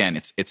listening, again,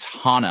 it's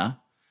HANAH.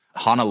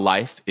 HANAH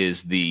Life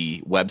is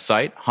the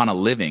website, HANAH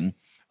Living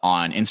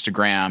on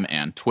Instagram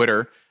and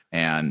Twitter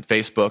and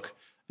Facebook.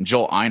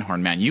 Joel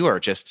Einhorn, man, you're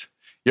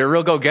a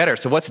real go-getter.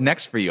 So what's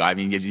next for you? I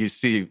mean, you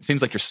see, it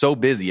seems like you're so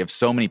busy. You have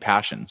so many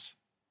passions.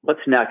 What's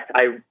next?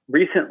 I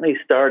recently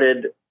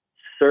started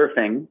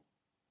surfing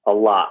a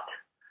lot.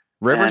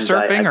 River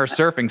surfing or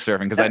surfing?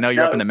 Because I know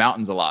you're up in the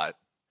mountains a lot.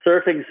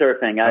 Surfing.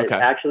 Okay.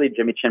 Actually,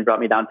 Jimmy Chin brought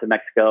me down to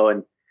Mexico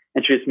and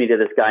introduced me to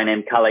this guy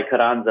named Kale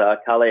Carranza.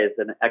 Kale is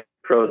an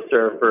ex-pro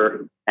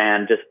surfer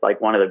and just like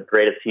one of the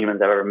greatest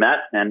humans I've ever met.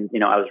 And,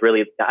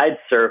 I'd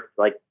surfed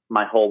like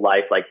my whole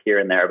life, like here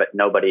and there, but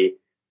nobody,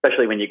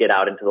 especially when you get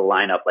out into the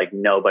lineup, like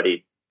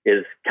nobody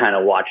is kind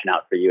of watching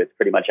out for you. It's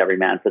pretty much every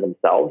man for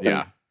themselves.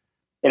 Yeah.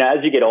 And,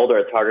 as you get older,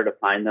 it's harder to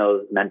find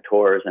those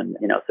mentors. And,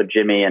 so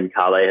Jimmy and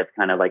Kale have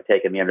kind of like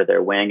taken me under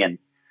their wing,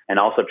 and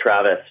also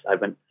Travis. I've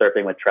been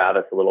surfing with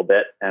Travis a little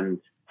bit. And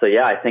so,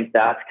 I think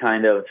that's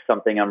kind of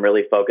something I'm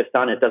really focused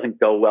on. It doesn't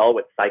go well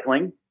with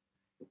cycling.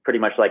 It's pretty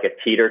much like a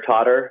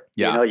teeter-totter.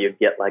 Yeah. You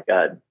get like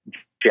a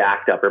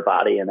jacked upper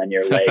body and then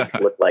your legs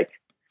look like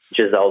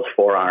Giselle's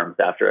forearms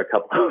after a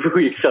couple of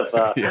weeks of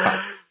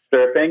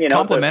surfing.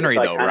 Complimentary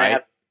so though,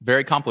 right?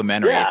 Very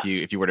complimentary. Yeah.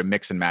 If you were to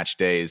mix and match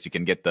days, you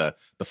can get the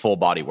full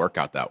body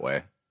workout that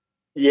way.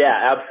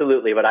 Yeah,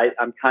 absolutely. But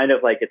I'm kind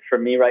of like, it's for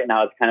me right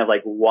now, it's kind of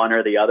like one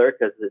or the other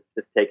because it's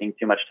just taking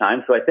too much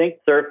time. So I think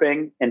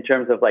surfing in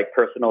terms of like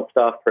personal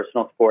stuff,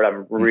 personal sport,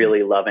 I'm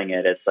really loving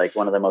it. It's like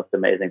one of the most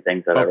amazing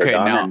things I've ever done.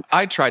 Okay, now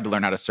I tried to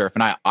learn how to surf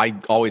and I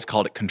always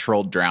called it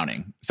controlled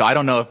drowning. So I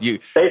don't know if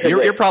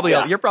you're probably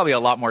a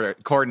lot more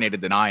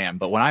coordinated than I am,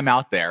 but when I'm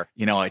out there,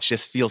 it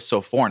just feels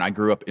so foreign. I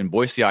grew up in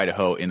Boise,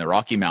 Idaho in the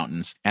Rocky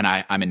Mountains and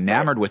I'm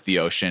enamored with the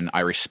ocean. I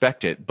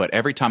respect it, but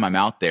every time I'm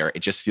out there, it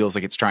just feels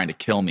like it's trying to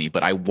kill me.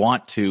 But I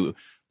want to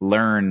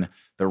learn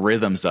the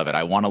rhythms of it.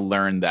 I want to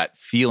learn that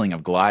feeling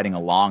of gliding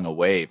along a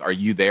wave. Are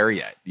you there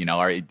yet?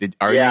 Are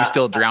you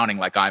still drowning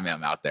like I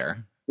am out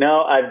there?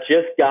 No, I've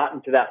just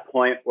gotten to that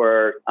point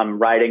where I'm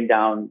riding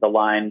down the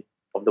line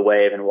of the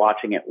wave and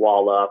watching it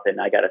wall up.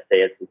 And I got to say,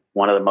 it's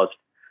one of the most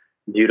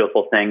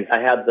beautiful things.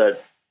 I had the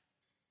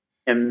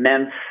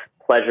immense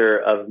pleasure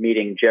of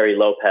meeting Jerry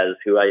Lopez,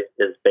 who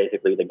is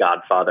basically the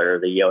godfather,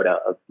 the Yoda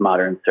of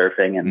modern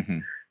surfing.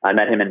 And I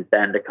met him in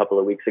Bend a couple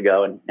of weeks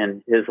ago,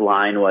 and his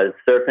line was,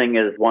 surfing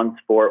is one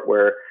sport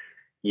where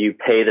you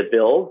pay the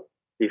bill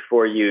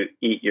before you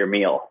eat your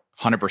meal.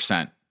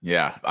 100%.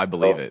 Yeah, I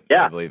believe it.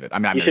 Yeah. I believe it. I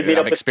mean,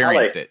 I've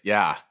experienced it.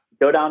 Yeah.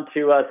 Go down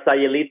to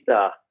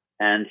Sayulita,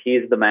 and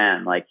he's the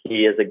man. Like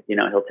he is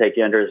he'll take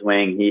you under his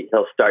wing.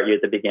 He'll start you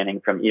at the beginning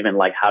from even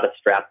like how to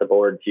strap the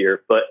board to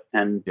your foot.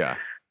 And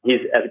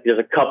there's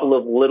a couple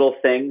of little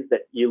things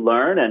that you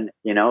learn, and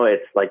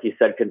it's like you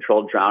said,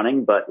 controlled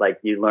drowning, but like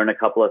you learn a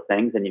couple of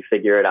things and you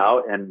figure it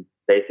out, and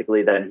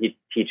basically then he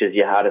teaches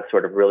you how to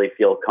sort of really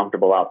feel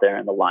comfortable out there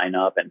in the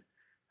lineup and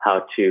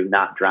how to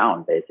not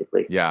drown,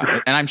 basically.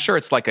 Yeah. And I'm sure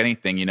it's like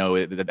anything,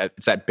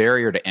 it's that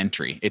barrier to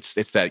entry. It's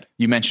that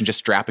you mentioned just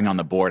strapping on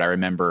the board. I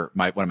remember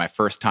one of my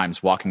first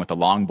times walking with a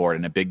longboard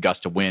and a big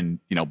gust of wind,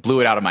 blew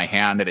it out of my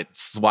hand and it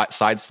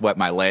side swept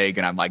my leg.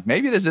 And I'm like,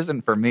 maybe this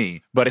isn't for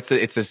me. But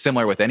it's a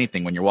similar with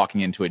anything when you're walking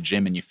into a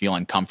gym and you feel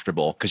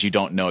uncomfortable because you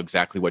don't know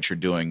exactly what you're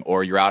doing,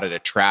 or you're out at a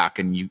track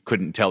and you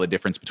couldn't tell the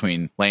difference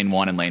between lane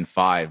 1 and lane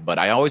 5. But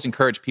I always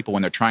encourage people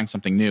when they're trying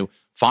something new,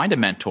 find a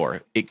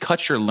mentor. It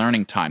cuts your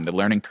learning time, the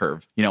learning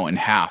curve, in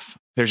half.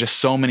 There's just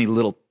so many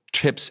little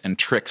tips and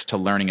tricks to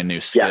learning a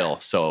new skill. Yeah.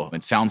 So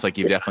it sounds like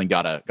you've definitely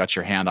got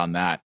your hand on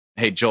that.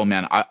 Hey, Joel,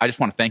 man, I just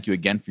want to thank you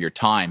again for your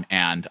time.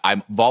 And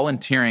I'm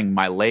volunteering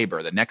my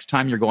labor. The next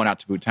time you're going out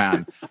to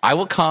Bhutan, I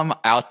will come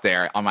out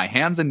there on my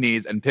hands and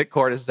knees and pick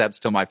cordyceps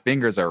till my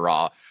fingers are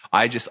raw.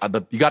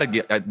 You got to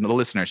get, the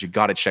listeners, you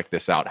got to check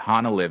this out.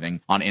 HANAH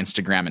Living on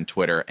Instagram and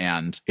Twitter.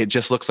 And it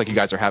just looks like you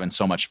guys are having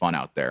so much fun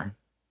out there.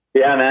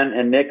 Yeah, man.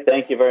 And Nick,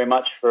 thank you very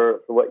much for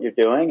what you're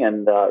doing,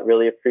 and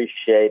really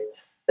appreciate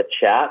the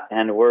chat.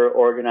 And we're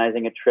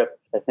organizing a trip,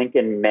 I think,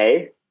 in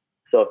May.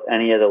 So if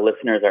any of the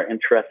listeners are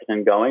interested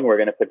in going, we're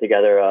going to put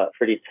together a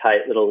pretty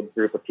tight little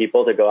group of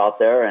people to go out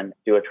there and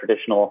do a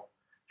traditional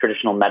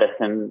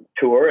medicine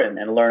tour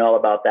and learn all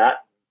about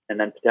that, and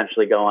then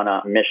potentially go on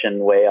a mission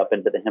way up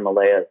into the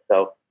Himalayas.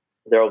 So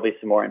there will be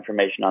some more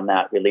information on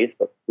that released,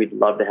 but we'd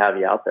love to have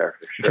you out there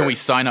for sure. Can we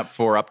sign up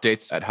for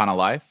updates at HANAH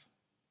Life?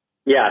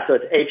 Yeah, so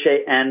it's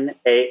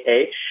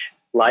HANAH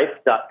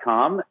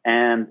life.com,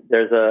 and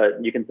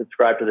you can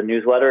subscribe to the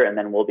newsletter, and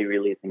then we'll be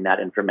releasing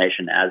that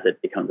information as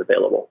it becomes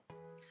available.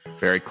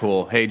 Very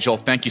cool. Hey, Joel,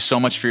 thank you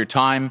so much for your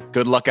time.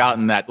 Good luck out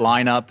in that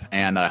lineup,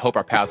 and I hope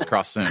our paths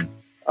cross soon.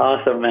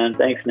 Awesome, man.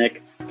 Thanks,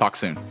 Nick. Talk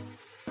soon.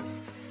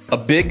 A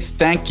big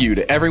thank you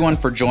to everyone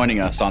for joining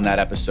us on that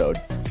episode.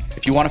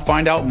 If you want to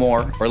find out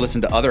more or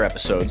listen to other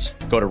episodes,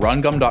 go to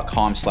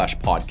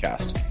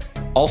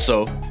rungum.com/podcast.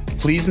 Also,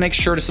 please make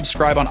sure to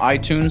subscribe on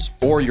iTunes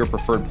or your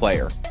preferred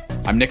player.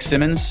 I'm Nick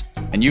Simmons,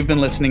 and you've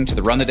been listening to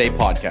the Run the Day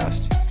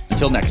podcast.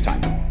 Until next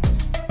time.